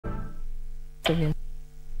of you.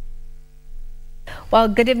 Well,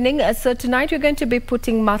 good evening. So tonight we're going to be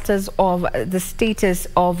putting matters of the status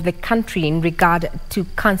of the country in regard to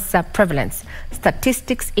cancer prevalence.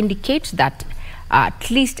 Statistics indicate that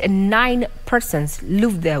at least 9 persons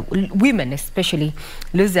women especially,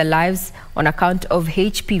 lose their lives on account of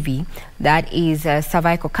HPV, that is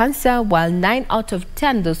cervical cancer, while 9 out of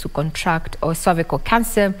 10 those who contract or cervical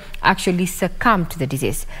cancer actually succumb to the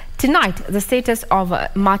disease. Tonight, the status of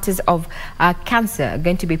matters of cancer are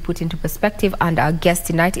going to be put into perspective, and our guest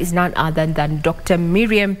tonight is none other than Dr.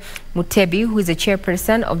 Miriam Mutebi, who is the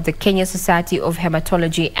chairperson of the Kenya Society of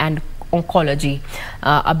Hematology and Oncology,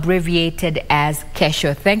 abbreviated as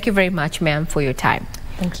KESHO. Thank you very much, ma'am, for your time.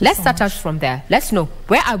 Thank you. Let's start out from there. Let's know,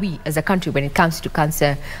 where are we as a country when it comes to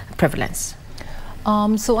cancer prevalence?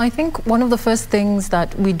 So I think one of the first things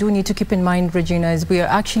that we do need to keep in mind, Regina, is we are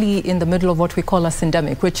actually in the middle of what we call a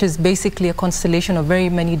syndemic, which is basically a constellation of very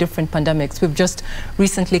many different pandemics. We've just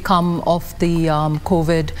recently come off the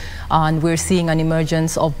COVID, and we're seeing an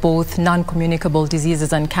emergence of both non-communicable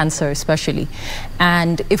diseases and cancer especially.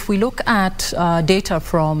 And if we look at data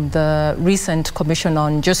from the recent Commission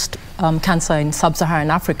on just cancer in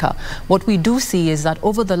sub-Saharan Africa, what we do see is that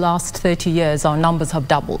over the last 30 years, our numbers have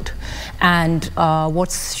doubled. And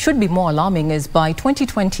what should be more alarming is by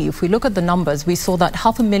 2020, if we look at the numbers, we saw that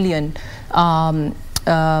 500,000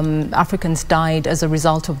 Africans died as a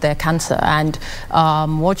result of their cancer. And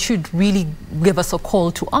what should really give us a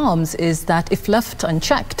call to arms is that if left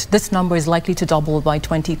unchecked, this number is likely to double by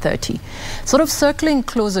 2030. Sort of circling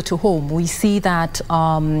closer to home, we see that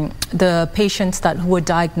the patients who are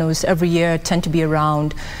diagnosed every year tend to be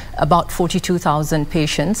around about 42,000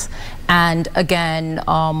 patients. And again,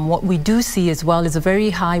 what we do see as well is a very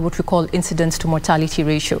high, what we call incidence to mortality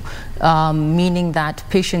ratio, meaning that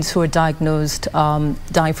patients who are diagnosed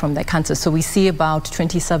die from their cancer. So we see about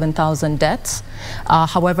 27,000 deaths.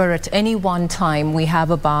 However, at any one time, we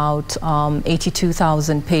have about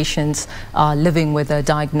 82,000 patients living with a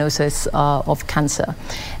diagnosis of cancer.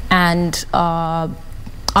 And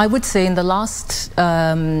I would say in the last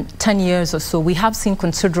 10 years or so, we have seen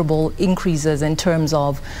considerable increases in terms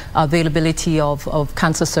of availability of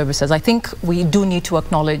cancer services. I think we do need to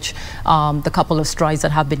acknowledge the couple of strides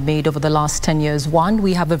that have been made over the last 10 years. One,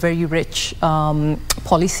 we have a very rich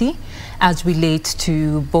policy as relates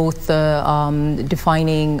to both the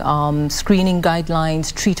defining screening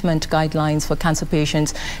guidelines, treatment guidelines for cancer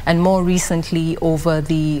patients, and more recently over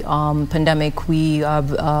the pandemic, we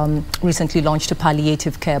have recently launched a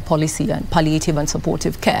palliative care policy, and palliative and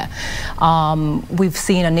supportive care. We've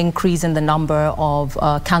seen an increase in the number of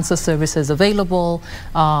cancer services available.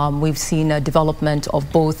 We've seen a development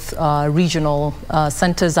of both regional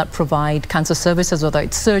centers that provide cancer services, whether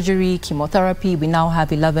it's surgery, chemotherapy. We now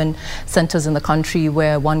have 11 centers in the country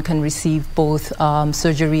where one can receive both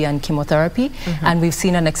surgery and chemotherapy. And we've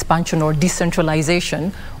seen an expansion or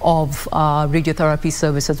decentralization of radiotherapy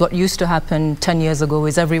services. What used to happen 10 years ago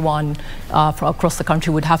is everyone from across the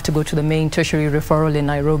country would have to go to the main tertiary referral in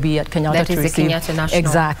Nairobi at Kenyatta that to is receive. The Kenyatta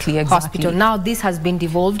National Hospital. Now this has been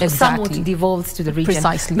devolved, somewhat devolved to the region.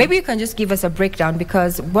 Precisely. Maybe you can just give us a breakdown,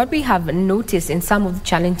 because what we have noticed in some of the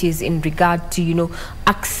challenges in regard to,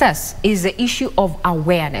 access is the issue of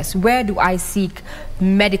awareness. Where do I seek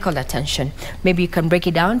medical attention? Maybe you can break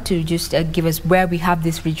it down to just give us where we have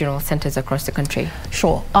these regional centers across the country.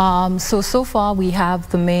 Sure. So far we have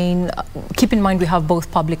the main, keep in mind we have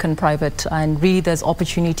both public and private, and really there's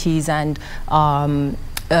opportunities and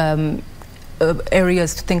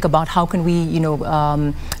areas to think about how can we,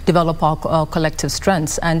 develop our collective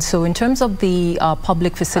strengths. And so in terms of the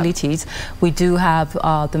public facilities, we do have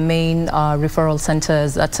the main referral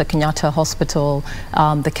centers. That's a Kenyatta Hospital,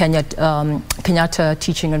 the Kenyatta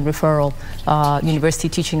Teaching and Referral, University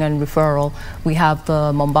Teaching and Referral. We have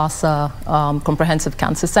the Mombasa Comprehensive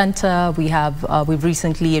Cancer Center. We've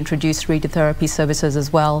recently introduced radiotherapy services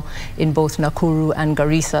as well in both Nakuru and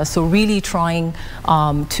Garissa. So really trying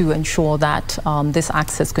to ensure that this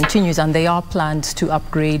access continues, and they are planned to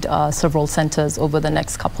upgrade several centers over the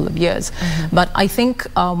next couple of years. But I think,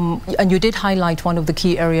 and you did highlight one of the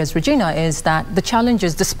key areas, Regina, is that the challenge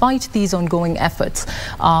is, despite these ongoing efforts,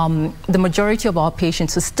 the majority of our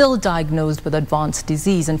patients are still diagnosed with advanced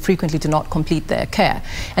disease and frequently do not complete their care.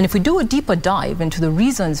 And if we do a deeper dive into the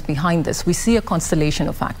reasons behind this, we see a constellation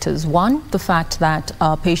of factors. One, the fact that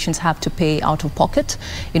patients have to pay out of pocket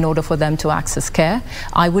in order for them to access care.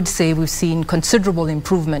 I would say we've seen seen considerable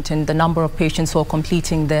improvement in the number of patients who are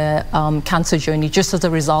completing their cancer journey just as a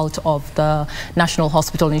result of the National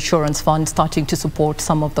Hospital Insurance Fund starting to support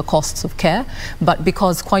some of the costs of care. But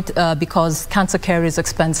because cancer care is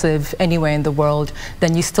expensive anywhere in the world,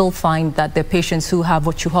 then you still find that there are patients who have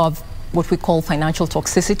what we call financial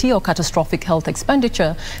toxicity or catastrophic health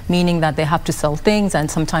expenditure, meaning that they have to sell things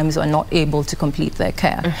and sometimes are not able to complete their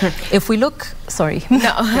care. If we look, sorry.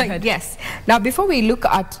 No, yes. Now, before we look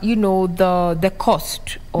at, the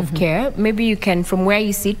cost of care, maybe you can, from where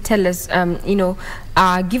you sit, tell us,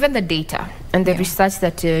 given the data and the research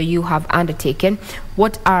that you have undertaken,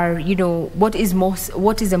 what is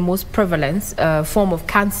the most prevalent form of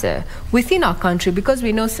cancer within our country? Because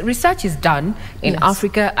we know research is done in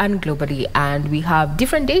Africa and globally, and we have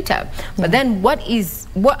different data. But then, what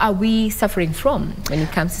are we suffering from when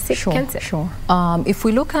it comes to cancer? Sure. If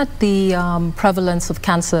we look at the prevalence of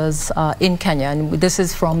cancers in Kenya, and this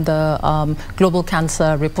is from the Global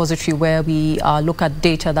Cancer Repository, where we look at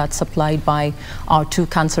data that's supplied by our two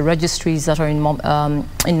cancer registries that are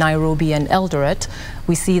in Nairobi and Eldoret,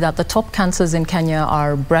 we see that the top cancers in Kenya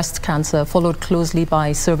are breast cancer, followed closely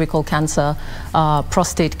by cervical cancer,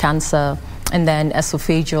 prostate cancer, and then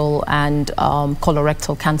esophageal and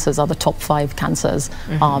colorectal cancers are the top 5 cancers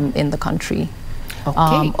in the country.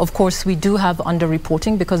 Okay. Of course, we do have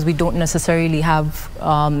underreporting because we don't necessarily have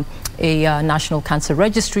a national cancer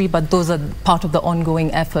registry, but those are part of the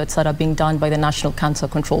ongoing efforts that are being done by the National Cancer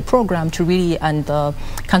Control Program and the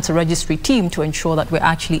cancer registry team to ensure that we're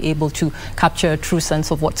actually able to capture a true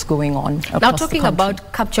sense of what's going on across the country. Now, talking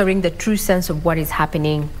about capturing the true sense of what is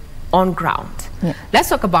happening on ground. Let's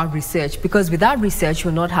talk about research, because without research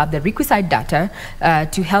we'll not have the requisite data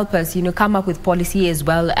to help us come up with policy as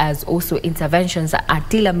well as also interventions that are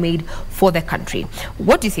tailor-made for the country.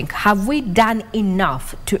 What do you think? Have we done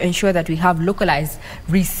enough to ensure that we have localized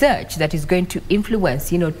research that is going to influence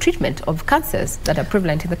treatment of cancers that are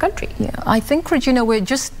prevalent in the country? I think, Regina, we're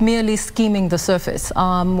just merely skimming the surface.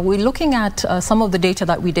 We're looking at some of the data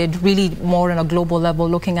that we did really more on a global level,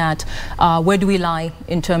 looking at where do we lie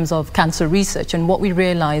in terms of cancer research. And what we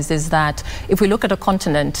realized is that if we look at a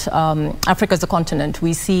continent, Africa as a continent,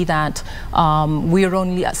 we see that we are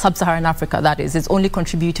only, sub-Saharan Africa that is only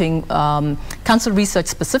contributing, cancer research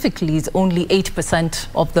specifically is only 8%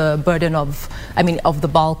 of the burden of the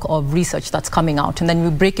bulk of research that's coming out. And then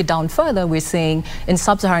we break it down further, we're saying in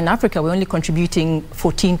sub-Saharan Africa, we're only contributing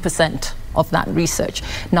 14% of that research.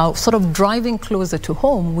 Now, sort of driving closer to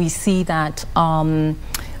home, we see that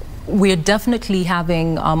we're definitely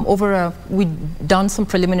having we've done some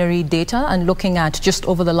preliminary data and looking at just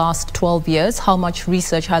over the last 12 years how much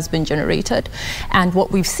research has been generated, and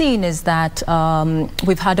what we've seen is that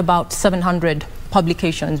we've had about 700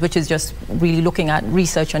 publications, which is just really looking at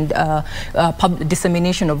research and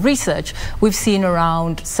dissemination of research. We've seen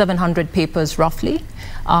around 700 papers roughly.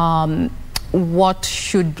 What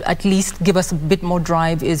should at least give us a bit more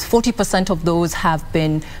drive is 40% of those have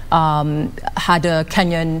been had a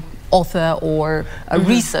Kenyan author or a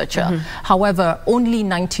researcher. However, only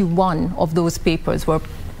 91 of those papers were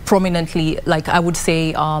prominently, like I would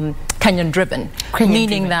say, Kenyan driven,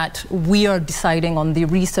 meaning that we are deciding on the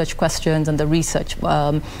research questions and the research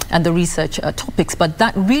topics. But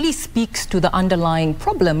that really speaks to the underlying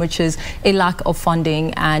problem, which is a lack of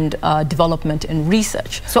funding and development in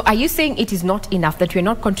research. So are you saying it is not enough, that we're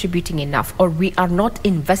not contributing enough, or we are not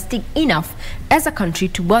investing enough as a country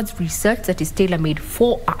towards research that is tailor-made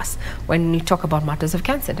for us when you talk about matters of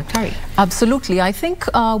cancer, Dr. Hari? Absolutely. I think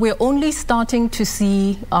we're only starting to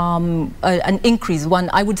see an increase. One,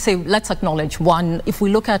 I would say, let's acknowledge one, if we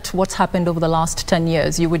look at what's happened over the last 10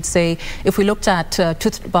 years, you would say, if we looked at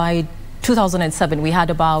by 2007, we had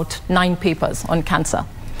about 9 papers on cancer.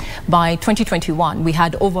 By 2021, we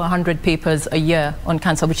had over 100 papers a year on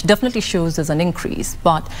cancer, which definitely shows there's an increase.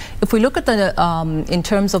 But if we look at the, in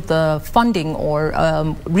terms of the funding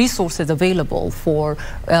or resources available for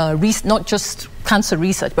not just cancer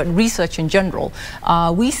research, but research in general,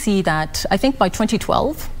 we see that, I think by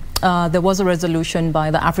 2012, there was a resolution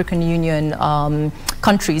by the African Union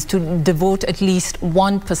countries to devote at least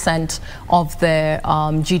 1% of their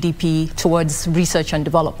GDP towards research and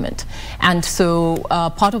development. And so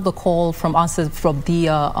part of the call from us, from the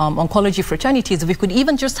oncology fraternity, is if we could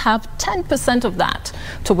even just have 10% of that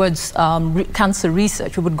towards cancer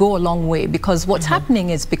research, we would go a long way. Because what's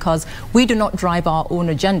happening is, because we do not drive our own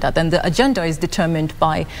agenda, then the agenda is determined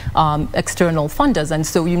by external funders. And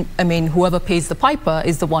so, whoever pays the piper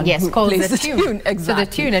is the one Yes, called plays the tune. Exactly. So the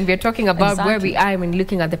tune, and we're talking about where we are when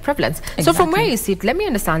looking at the prevalence. Exactly. So from where you sit, let me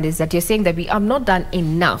understand is that you're saying that we have not done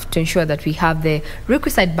enough to ensure that we have the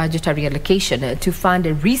requisite budgetary allocation to fund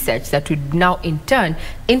research that would now in turn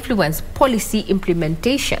influence policy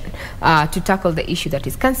implementation to tackle the issue that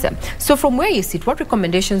is cancer. So from where you sit, what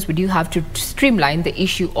recommendations would you have to streamline the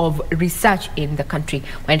issue of research in the country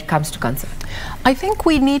when it comes to cancer? I think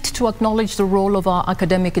we need to acknowledge the role of our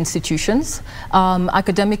academic institutions.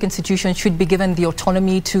 Academic institutions should be given the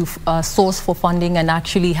autonomy to source for funding and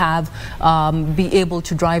actually be able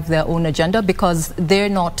to drive their own agenda, because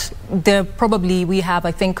they're probably, we have,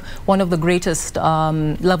 I think, one of the greatest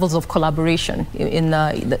levels of collaboration in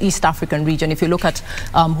the East African region. If you look at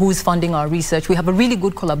who's funding our research, we have a really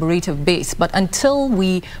good collaborative base. But until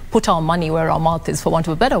we put our money where our mouth is, for want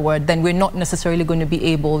of a better word, then we're not necessarily going to be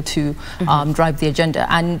able to drive the agenda.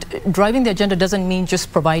 And driving the agenda doesn't mean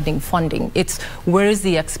just providing funding. It's where is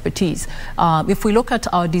the expertise? If we look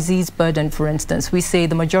at our disease burden, for instance, we say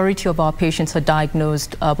the majority of our patients are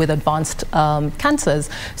diagnosed with advanced cancers.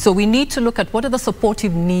 So we need to look at what are the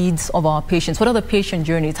supportive needs of our patients, what are the patient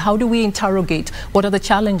journeys, how do we interrogate what are the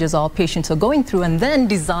challenges our patients are going through, and then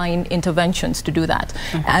design interventions to do that.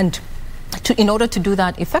 And in order to do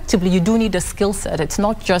that effectively, you do need a skill set. It's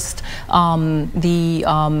not just the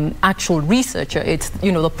actual researcher. It's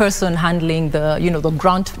the person handling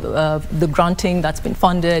the granting that's been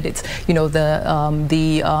funded. It's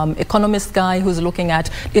the economist guy who's looking at,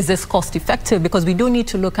 is this cost effective? Because we do need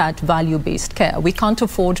to look at value-based care. We can't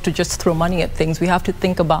afford to just throw money at things. We have to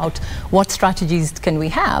think about what strategies can we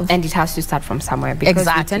have, and it has to start from somewhere, because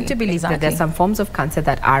we tend to believe that there are some forms of cancer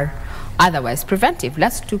that are otherwise preventive.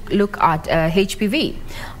 Let's look at HPV.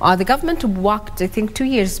 The government worked, I think, 2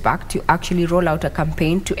 years back to actually roll out a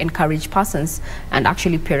campaign to encourage persons and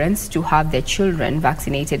actually parents to have their children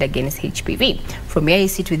vaccinated against HPV. From where you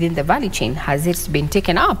sit within the value chain, has it been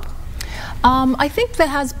taken up? I think there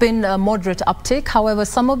has been a moderate uptake. However,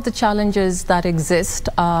 some of the challenges that exist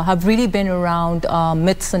have really been around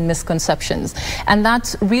myths and misconceptions. And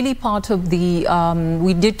that's really part of the,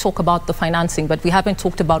 we did talk about the financing, but we haven't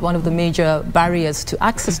talked about one of the major barriers to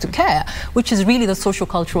access to care, which is really the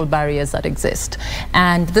social-cultural barriers that exist.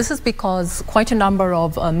 And this is because quite a number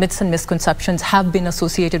of myths and misconceptions have been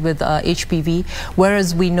associated with HPV,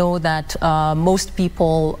 whereas we know that most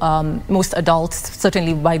people, most adults,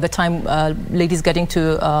 certainly by the time ladies getting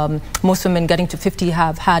to, most women getting to 50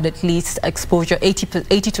 have had at least exposure. 80 to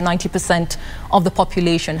 90% of the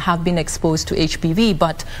population have been exposed to HPV.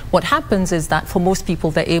 But what happens is that for most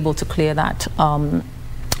people, they're able to clear that.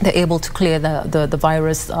 They're able to clear the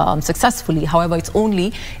virus successfully. However, it's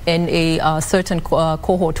only in a certain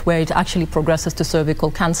cohort where it actually progresses to cervical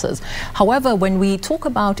cancers. However, when we talk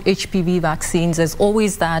about HPV vaccines, there's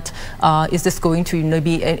always that, is this going to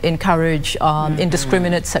maybe encourage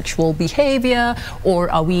indiscriminate sexual behavior, or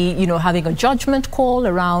are we having a judgment call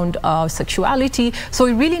around sexuality? So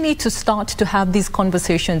we really need to start to have these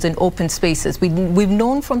conversations in open spaces. We've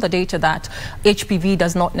known from the data that HPV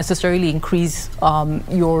does not necessarily increase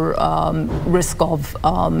your risk of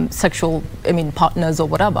sexual, partners or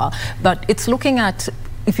whatever. But it's looking at,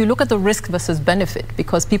 if you look at the risk versus benefit,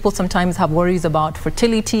 because people sometimes have worries about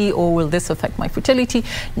fertility, or will this affect my fertility?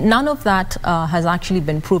 None of that has actually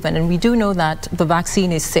been proven. And we do know that the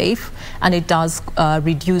vaccine is safe, and it does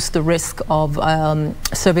reduce the risk of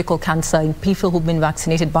cervical cancer in people who've been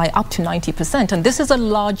vaccinated by up to 90%. And this is a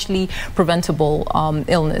largely preventable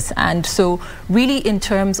illness. And so really, in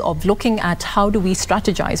terms of looking at how do we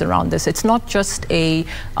strategize around this, it's not just a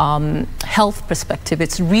health perspective,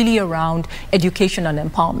 it's really around education and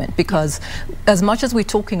empowerment, because as much as we're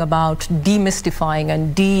talking about demystifying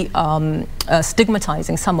and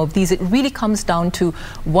stigmatizing some of these, it really comes down to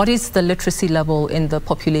what is the literacy level in the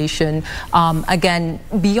population. Again,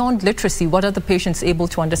 beyond literacy, what are the patients able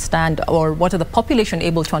to understand, or what are the population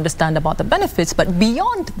able to understand about the benefits? But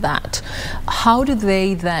beyond that, how do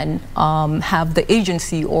they then have the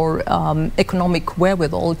agency or economic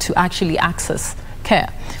wherewithal to actually access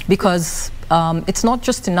care? Because it's not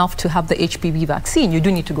just enough to have the HPV vaccine. You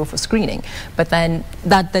do need to go for screening. But then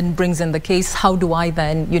that then brings in the case, how do I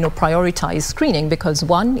then, prioritize screening? Because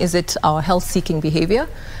one, is it our health-seeking behavior?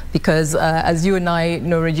 Because as you and I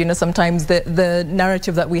know, Regina, sometimes the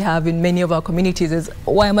narrative that we have in many of our communities is,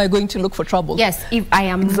 why am I going to look for trouble? Yes, if I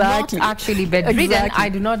am not actually bedridden, I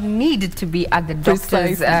do not need to be at the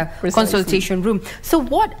doctor's consultation room. So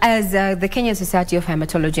what, as the Kenya Society of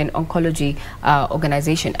Hematology and Oncology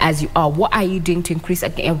organization, as you are, what are you doing to increase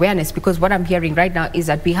awareness? Because what I'm hearing right now is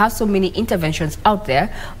that we have so many interventions out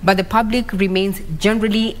there, but the public remains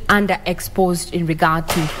generally underexposed in regard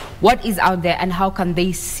to what is out there and how can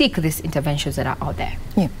they seek these interventions that are out there?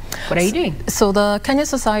 Yeah. What are you doing? So the Kenya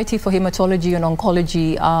Society for Hematology and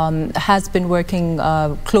Oncology has been working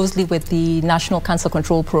closely with the National Cancer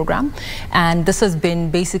Control Program, and this has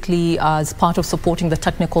been basically as part of supporting the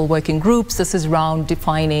technical working groups. This is around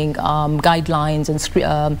defining guidelines and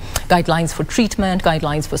guidelines for treatment,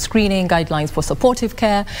 guidelines for screening, guidelines for supportive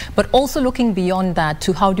care, but also looking beyond that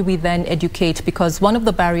to how do we then educate, because one of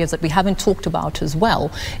the barriers that we haven't talked about as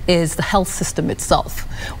well is the health system itself,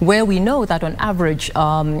 where we know that on average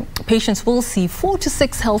patients will see 4 to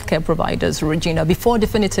 6 healthcare providers, Regina, before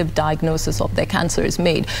definitive diagnosis of their cancer is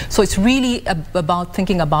made. So it's really about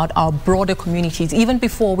thinking about our broader communities, even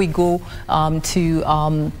before we go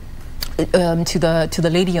to the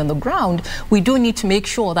lady on the ground. We do need to make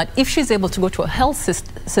sure that if she's able to go to a health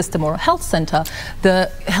system or a health center,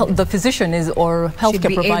 the physician is or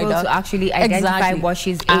healthcare provider should be able to actually identify what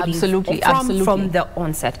she's ailing from the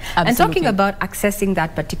onset. Absolutely. And talking about accessing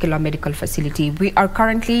that particular medical facility, we are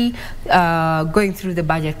currently going through the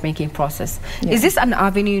budget making process. Yeah. Is this an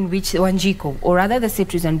avenue in which Wanjiku, or rather the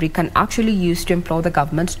citizenry, can actually use to implore the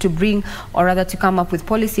government to bring, or rather to come up with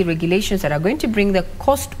policy regulations that are going to bring the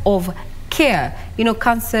cost of care,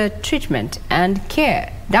 cancer treatment and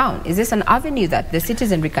care down? Is this an avenue that the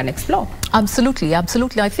citizenry can explore? Absolutely,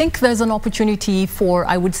 absolutely. I think there's an opportunity for,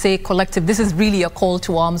 I would say, collective. This is really a call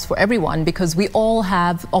to arms for everyone, because we all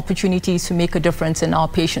have opportunities to make a difference in our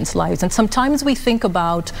patients' lives. And sometimes we think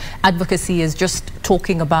about advocacy as just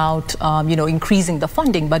talking about, increasing the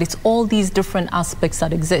funding, but it's all these different aspects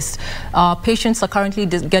that exist. Patients are currently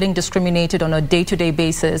getting discriminated on a day-to-day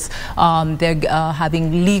basis. They're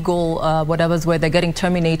having legal whatevers where they're getting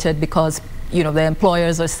terminated because their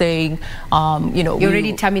employers are saying, you're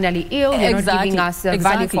already terminally ill, you're not giving us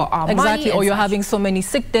value for our money. Or you're having so many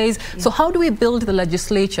sick days. Yeah. So how do we build the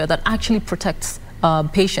legislature that actually protects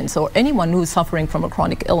patients or anyone who's suffering from a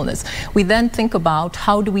chronic illness? We then think about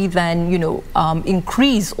how do we then,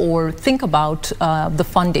 increase or think about the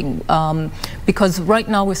funding, because right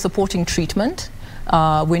now we're supporting treatment.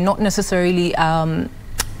 We're not necessarily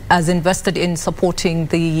as invested in supporting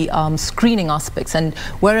the screening aspects. And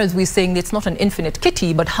whereas we're saying it's not an infinite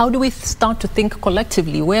kitty, but how do we start to think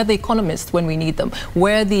collectively? Where are the economists when we need them?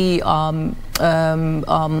 Where are the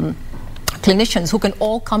clinicians who can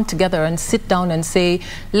all come together and sit down and say,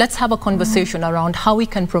 let's have a conversation around how we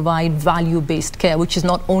can provide value-based care, which is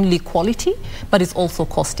not only quality, but it's also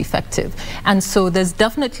cost-effective. And so there's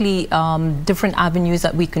definitely different avenues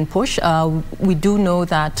that we can push. We do know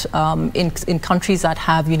that in countries that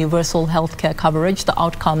have universal healthcare coverage, the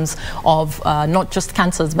outcomes of not just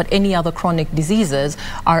cancers, but any other chronic diseases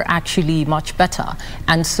are actually much better.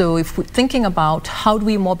 And so if we're thinking about how do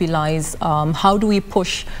we mobilize, how do we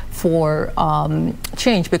push for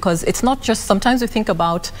change, because it's not just, sometimes we think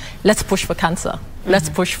about let's push for cancer, let's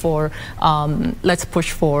push for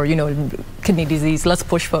kidney disease, let's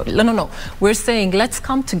push for no. We're saying let's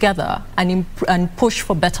come together and push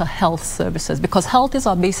for better health services, because health is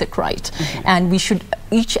our basic right, and we should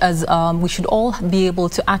we should all be able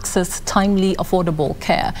to access timely, affordable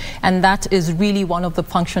care, and that is really one of the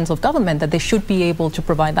functions of government, that they should be able to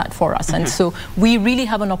provide that for us. And so we really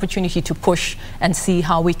have an opportunity to push and see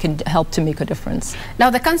how we can help to make a difference. Now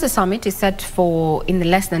the Cancer Summit is set for in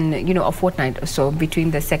less than a fortnight or so,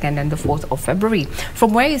 between the 2nd and the 4th of February.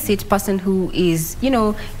 From where you sit, person who is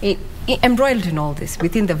embroiled in all this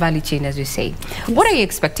within the value chain, as we say, what are your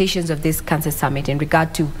expectations of this Cancer Summit in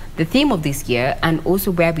regard to the theme of this year, and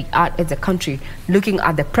also where we are as a country looking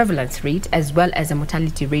at the prevalence rate as well as the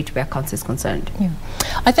mortality rate where cancer is concerned?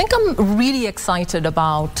 I think I'm really excited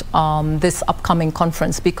about this upcoming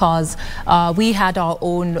conference, because we had our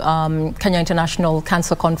own Kenya International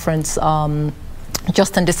Cancer Conference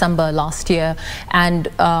just in December last year, and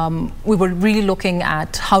we were really looking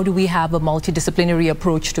at how do we have a multidisciplinary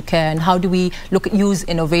approach to care, and how do we use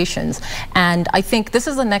innovations. And I think this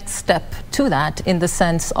is the next step to that, in the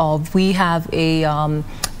sense of we have a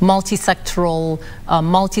multi-sectoral,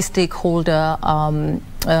 multi-stakeholder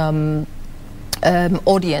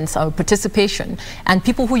audience or participation, and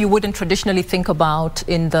people who you wouldn't traditionally think about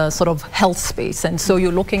in the sort of health space. And so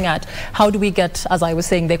you're looking at how do we get, as I was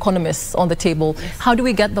saying, the economists on the table, how do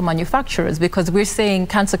we get the manufacturers, because we're saying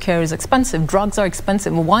cancer care is expensive, drugs are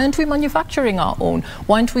expensive. Why aren't we manufacturing our own?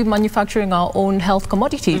 Why aren't we manufacturing our own health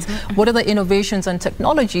commodities? What are the innovations and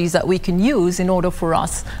technologies that we can use in order for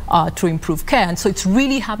us to improve care? And so it's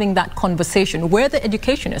really having that conversation where the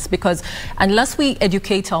education is, because unless we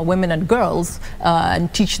educate our women and girls,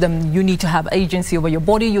 and teach them you need to have agency over your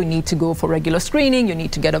body, you need to go for regular screening, you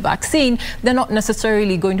need to get a vaccine, they're not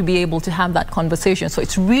necessarily going to be able to have that conversation. So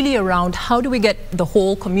it's really around how do we get the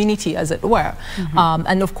whole community, as it were,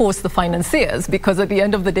 and of course the financiers, because at the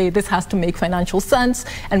end of the day this has to make financial sense,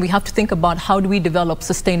 and we have to think about how do we develop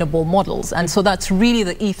sustainable models. And so that's really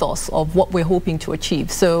the ethos of what we're hoping to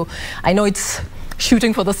achieve. So I know it's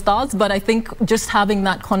shooting for the stars, but I think just having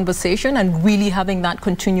that conversation and really having that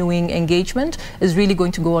continuing engagement is really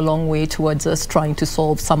going to go a long way towards us trying to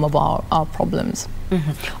solve some of our problems.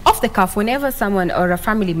 Off the cuff, whenever someone or a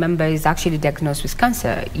family member is actually diagnosed with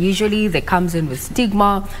cancer, usually they comes in with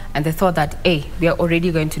stigma and the thought that, hey, we are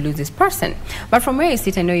already going to lose this person. But from where you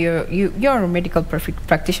sit, I know you're a medical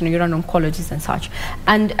practitioner, you're an oncologist and such,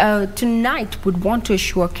 and tonight would want to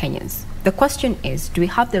assure Kenyans. The question is, do we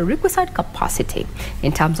have the requisite capacity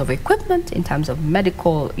in terms of equipment, in terms of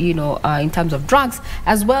medical, in terms of drugs,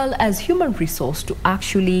 as well as human resource to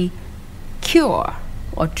actually cure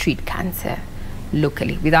or treat cancer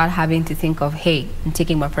locally without having to think of, hey, I'm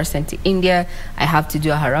taking my person to India, I have to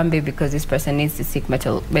do a Harambe because this person needs to seek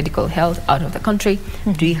medical health out of the country.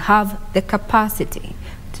 Do we have the capacity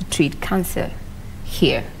to treat cancer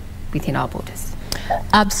here within our borders?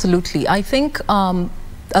 Absolutely. I think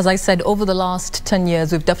as I said, over the last 10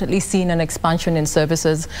 years, we've definitely seen an expansion in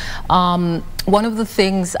services. One of the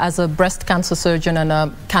things as a breast cancer surgeon and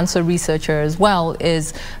a cancer researcher as well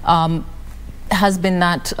is has been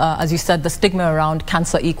that, as you said, the stigma around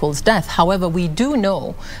cancer equals death. However, we do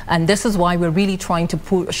know, and this is why we're really trying to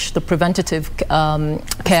push the preventative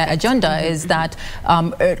care agenda, is that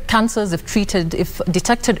cancers, if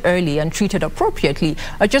detected early and treated appropriately,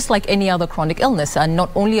 are just like any other chronic illness. And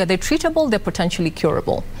not only are they treatable, they're potentially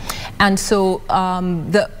curable. And so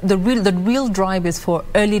the real drive is for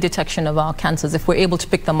early detection of our cancers. If we're able to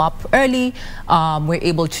pick them up early, we're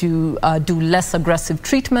able to do less aggressive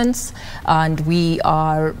treatments, and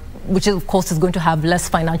which of course is going to have less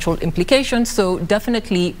financial implications. So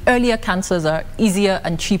definitely earlier cancers are easier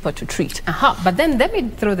and cheaper to treat. But then let me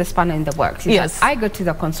throw the spanner in the works. Yes. I go to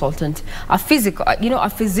the consultant, a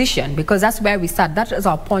physician, because that's where we start. That is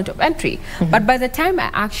our point of entry. But by the time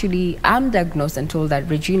I actually am diagnosed and told that,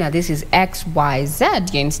 Regina, this is X, Y, Z,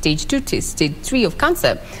 you're in stage 2 to stage 3 of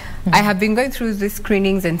cancer, I have been going through these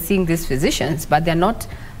screenings and seeing these physicians, but they're not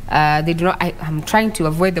I'm trying to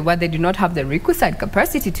avoid the word, they do not have the requisite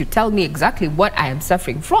capacity to tell me exactly what I am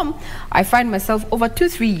suffering from. I find myself over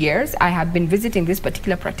 2-3 years, I have been visiting this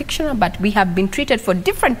particular practitioner, but we have been treated for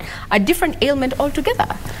a different ailment altogether.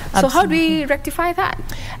 Absolutely. So how do we rectify that?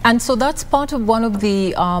 And so that's part of one of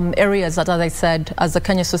the areas that, as I said, as the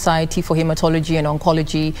Kenya Society for Hematology and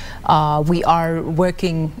Oncology, we are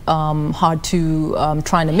working hard to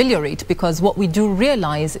try and ameliorate, because what we do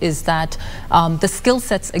realize is that the skill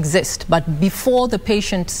sets exist, but before the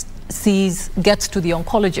patient gets to the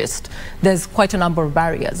oncologist, there's quite a number of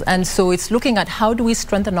barriers. And so it's looking at how do we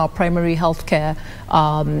strengthen our primary healthcare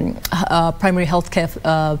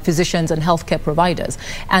physicians and healthcare providers.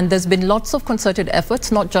 And there's been lots of concerted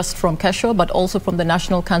efforts, not just from KESHO, but also from the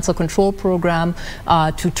National Cancer Control Program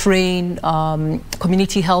to train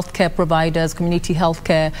community healthcare providers, community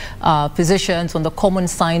healthcare physicians on the common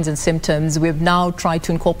signs and symptoms. We've now tried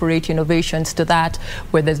to incorporate innovations to that,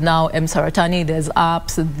 where there's now M-Saratani, there's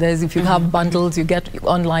apps, there's, if you have bundles, you get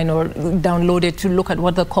online or download it to look at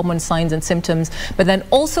what the common signs and symptoms. But then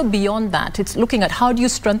also beyond that, it's looking at how do you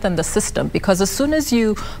strengthen the system, because as soon as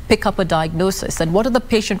you pick up a diagnosis, and what are the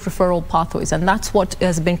patient referral pathways, and that's what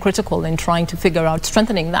has been critical in trying to figure out.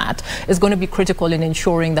 Strengthening that is going to be critical in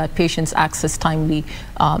ensuring that patients access timely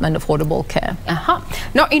and affordable care.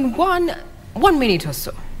 Now, in one minute or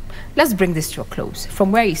so, let's bring this to a close.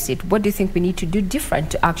 From where you sit, what do you think we need to do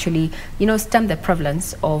different to actually, stem the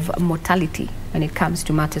prevalence of mortality when it comes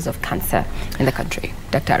to matters of cancer in the country?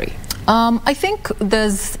 Dr. Ari. I think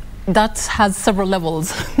that has several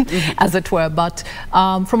levels, as it were. But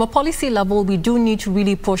from a policy level, we do need to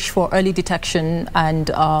really push for early detection and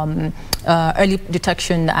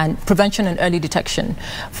prevention and early detection.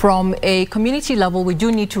 From a community level, we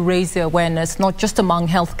do need to raise the awareness, not just among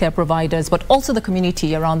healthcare providers, but also the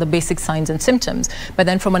community around the basic signs and symptoms. But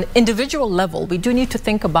then from an individual level, we do need to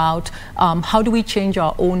think about how do we change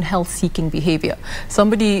our own health-seeking behavior.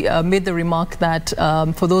 Somebody made the remark that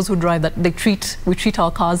for those who drive, that we treat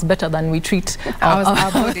our cars better than we treat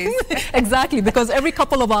our bodies. Exactly, because every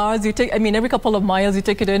couple of hours you take, every couple of miles you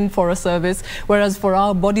take it in for a service, whereas for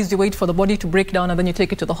our bodies you wait for the body to break down and then you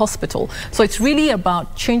take it to the hospital. So it's really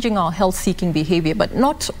about changing our health-seeking behavior, but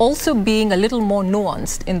not also being a little more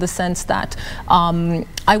nuanced in the sense that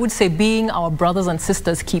I would say being our brothers and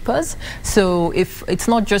sisters keepers. So if it's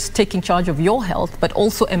not just taking charge of your health, but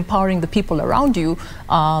also empowering the people around you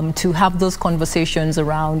to have those conversations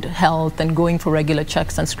around health and going for regular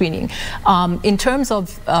checks and screening. In terms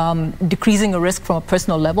of decreasing a risk from a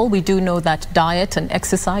personal level, we do know that diet and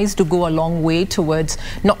exercise do go a long way towards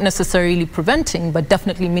not necessarily preventing, but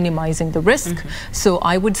definitely minimizing the risk. So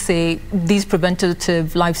I would say these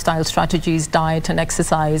preventative lifestyle strategies, diet and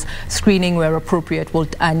exercise, screening where appropriate,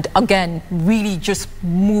 and again, really just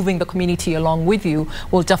moving the community along with you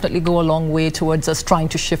will definitely go a long way towards us trying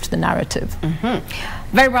to shift the narrative.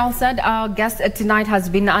 Very well said. Our guest tonight has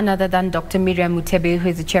been none other than Dr. Miriam Mutebi, who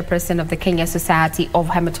is the chairperson of the Kenya Society of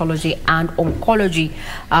Hematology and Oncology,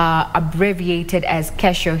 abbreviated as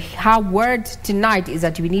KESHO. Her word tonight is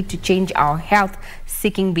that we need to change our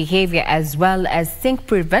health-seeking behavior as well as think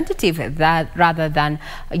preventative rather than,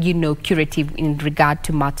 curative in regard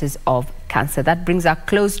to matters of cancer. That brings us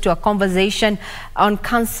close to a conversation on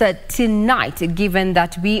cancer tonight, given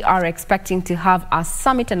that we are expecting to have a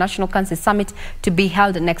summit, a National Cancer Summit, to be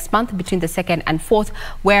held next month between the 2nd and 4th,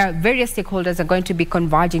 where various stakeholders are going to be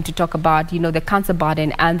converging to talk about, the cancer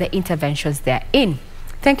burden and the interventions therein.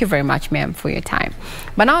 Thank you very much, ma'am, for your time.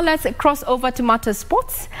 But now let's cross over to matters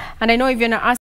sports. And I know if you're not